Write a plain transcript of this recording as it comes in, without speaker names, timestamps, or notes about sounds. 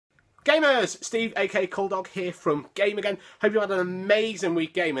Gamers, Steve aka Culldog here from Game Again. Hope you had an amazing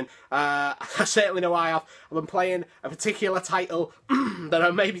week gaming. I certainly know I have. I've been playing a particular title that I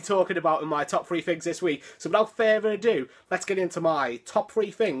may be talking about in my top 3 things this week. So without further ado, let's get into my top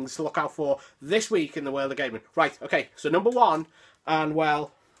 3 things to look out for this week in the world of gaming. Right, okay, so number 1, and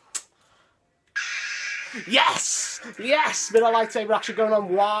well... Yes! Yes! Bit of lightsaber action going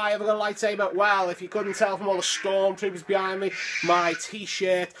on. Why have I got a lightsaber? Well, if you couldn't tell from all the stormtroopers behind me, my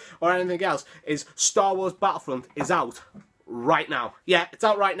t-shirt or anything else, is Star Wars Battlefront is out right now. Yeah, it's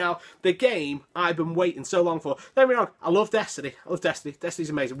out right now. The game I've been waiting so long for. Don't get me wrong, I love Destiny. I love Destiny. Destiny's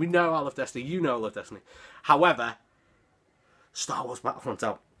amazing. We know I love Destiny. You know I love Destiny. However, Star Wars Battlefront's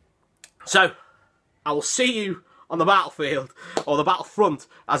out. So, I will see you on the battlefield, or the battlefront,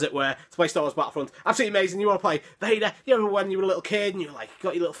 as it were, to play Star Wars Battlefront. Absolutely amazing. You want to play Vader. You remember when you were a little kid and you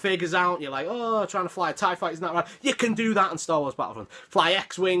got your little figures out and you're like, oh, trying to fly a TIE fighter, isn't that right? You can do that in Star Wars Battlefront. Fly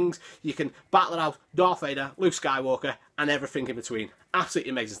X-Wings, you can battle it out Darth Vader, Luke Skywalker, and everything in between.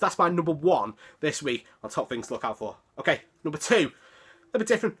 Absolutely amazing. So that's my number 1 this week on top things to look out for. Okay, number 2, a little bit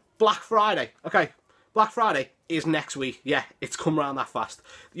different, Black Friday. Okay, Black Friday is next week. Yeah, it's come around that fast.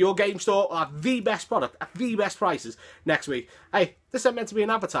 Your game store will have the best product at the best prices next week. Hey, this isn't meant to be an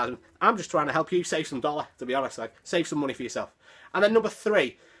advertisement. I'm just trying to help you save some dollar, to be honest. Like, save some money for yourself. And then number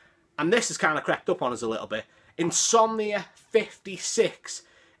 3, and this has kind of crept up on us a little bit, Insomnia 56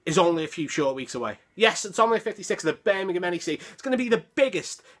 is only a few short weeks away. Yes, Insomnia 56 at the Birmingham NEC. It's going to be the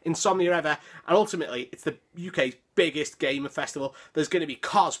biggest Insomnia ever, and ultimately, it's the UK's biggest gaming festival. There's going to be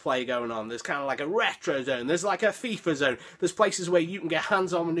cosplay going on. There's kind of like a retro zone. There's like a FIFA zone. There's places where you can get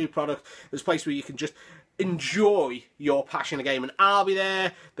hands-on with new product. There's places where you can just enjoy your passion of gaming. I'll be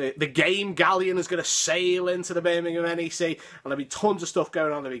there. The game galleon is going to sail into the Birmingham NEC, and there'll be tons of stuff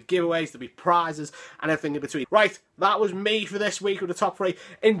going on. There'll be giveaways, there'll be prizes, and everything in between. Right, that was me for this week with the top 3.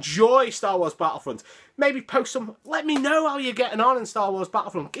 Enjoy Star Wars Battlefront. Maybe post some, let me know how you're getting on in Star Wars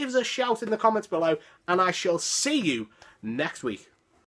Battlefront. Give us a shout in the comments below, and I shall see you next week.